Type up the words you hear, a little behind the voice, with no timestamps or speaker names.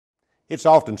It's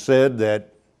often said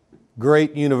that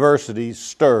great universities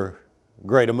stir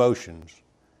great emotions,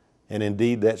 and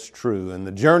indeed that's true. And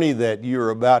the journey that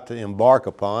you're about to embark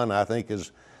upon, I think,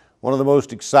 is one of the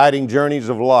most exciting journeys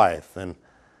of life. And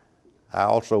I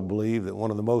also believe that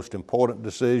one of the most important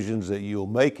decisions that you'll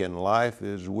make in life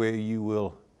is where you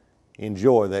will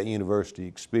enjoy that university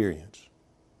experience.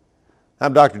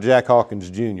 I'm Dr. Jack Hawkins,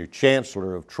 Jr.,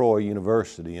 Chancellor of Troy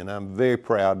University, and I'm very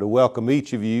proud to welcome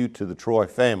each of you to the Troy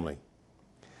family.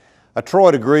 A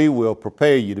Troy degree will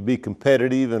prepare you to be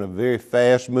competitive in a very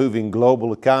fast-moving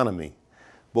global economy,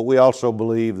 but we also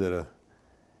believe that a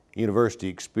university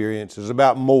experience is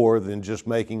about more than just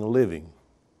making a living.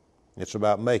 It's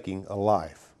about making a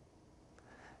life.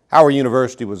 Our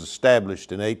university was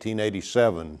established in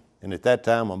 1887, and at that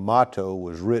time a motto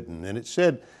was written, and it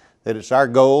said that it's our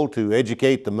goal to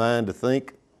educate the mind to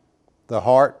think, the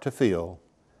heart to feel,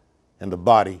 and the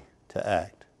body to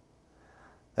act.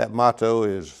 That motto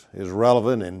is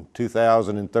relevant in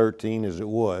 2013 as it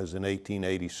was in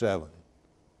 1887.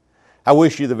 I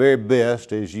wish you the very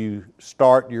best as you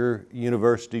start your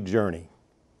university journey.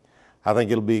 I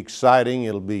think it'll be exciting,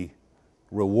 it'll be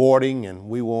rewarding, and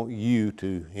we want you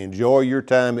to enjoy your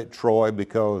time at Troy,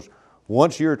 because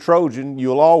once you're a Trojan,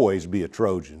 you'll always be a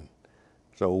Trojan.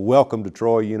 So welcome to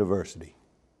Troy University.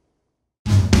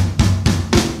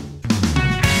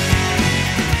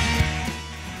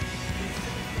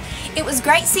 It was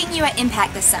great seeing you at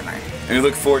Impact this summer. And we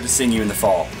look forward to seeing you in the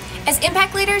fall. As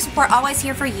Impact leaders, we're always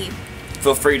here for you.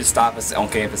 Feel free to stop us on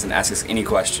campus and ask us any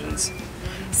questions.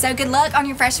 So good luck on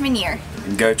your freshman year.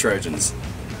 And go Trojans.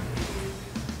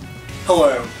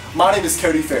 Hello, my name is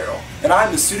Cody Farrell, and I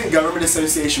am the Student Government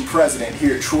Association President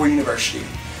here at Troy University.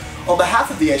 On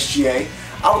behalf of the SGA,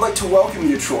 I would like to welcome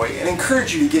you to Troy and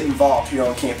encourage you to get involved here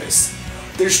on campus.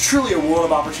 There's truly a world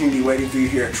of opportunity waiting for you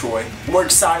here at Troy, and we're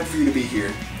excited for you to be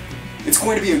here. It's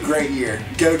going to be a great year.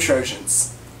 Go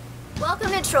Trojans! Welcome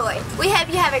to Troy. We hope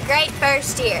you have a great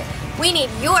first year. We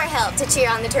need your help to cheer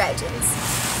on the Trojans.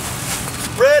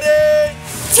 Ready?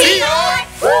 TR!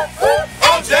 Whoop, whoop,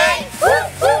 LJ! Whoop,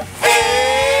 whoop,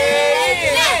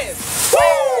 A-N-S!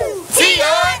 Woo!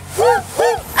 TR! Whoop,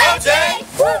 whoop, LJ!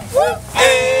 Whoop, whoop,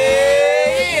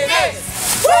 A-N-S!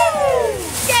 Woo!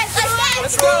 Yes,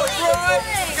 Let's go, Troy!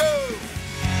 Let's go!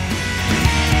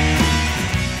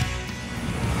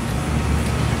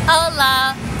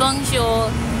 Hola,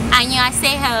 bonjour,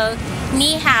 annyeonghaseyo,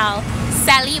 ni hao,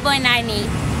 sali bonani.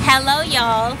 Hello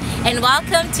y'all, and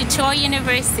welcome to Troy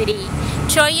University.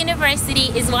 Troy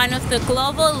University is one of the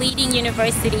global leading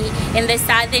university in the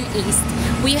Southern East.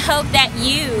 We hope that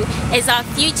you, as our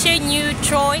future new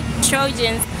Troy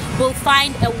Trojans, will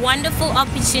find a wonderful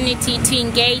opportunity to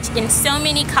engage in so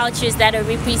many cultures that are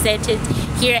represented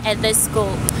here at this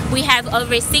school. We have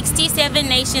over 67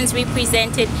 nations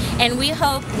represented, and we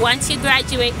hope once you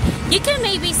graduate, you can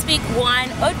maybe speak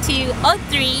 1 or 2 or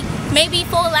 3, maybe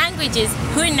 4 languages,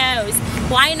 who knows?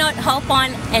 Why not hop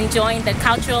on and join the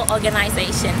cultural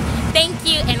organization? Thank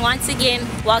you, and once again,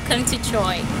 welcome to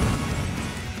Troy.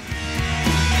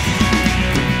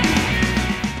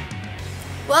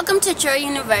 Welcome to Troy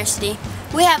University.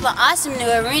 We have an awesome new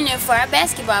arena for our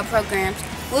basketball programs.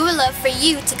 We would love for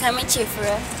you to come and cheer for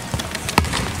us.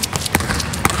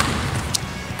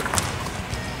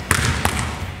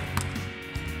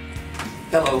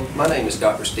 Hello, my name is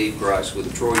Dr. Steve Grice with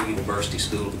the Troy University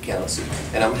School of Accountancy,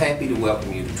 and I'm happy to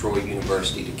welcome you to Troy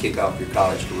University to kick off your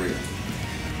college career.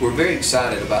 We're very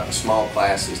excited about the small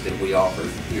classes that we offer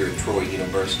here at Troy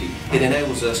University. It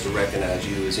enables us to recognize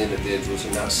you as individuals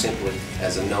and not simply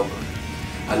as a number.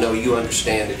 I know you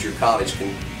understand that your college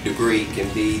degree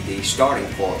can be the starting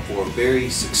point for a very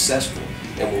successful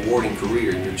and rewarding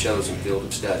career in your chosen field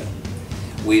of study.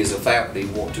 We as a faculty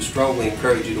want to strongly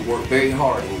encourage you to work very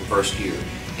hard in your first year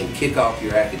and kick off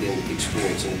your academic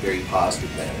experience in a very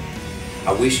positive manner.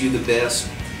 I wish you the best,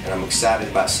 and I'm excited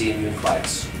about seeing you in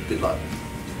class. Good luck.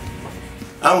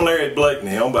 I'm Larry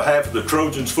Blakeney. On behalf of the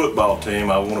Trojans football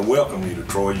team, I want to welcome you to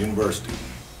Troy University.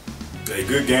 A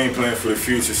good game plan for the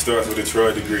future starts with a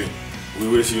Troy degree. We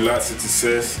wish you lots of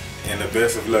success and the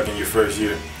best of luck in your first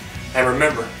year. And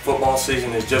remember, football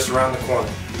season is just around the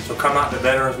corner. So come out to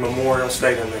Veterans Memorial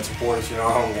Stadium and support us in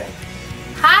our home game.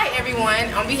 Hi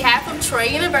everyone, on behalf of Troy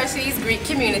University's Greek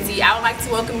community, I would like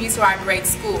to welcome you to our great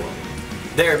school.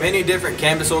 There are many different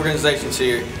campus organizations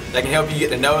here that can help you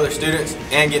get to know other students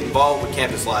and get involved with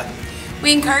campus life.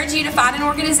 We encourage you to find an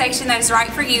organization that is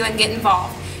right for you and get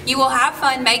involved. You will have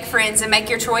fun, make friends, and make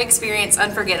your Troy experience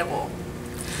unforgettable.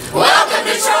 Welcome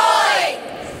to Troy!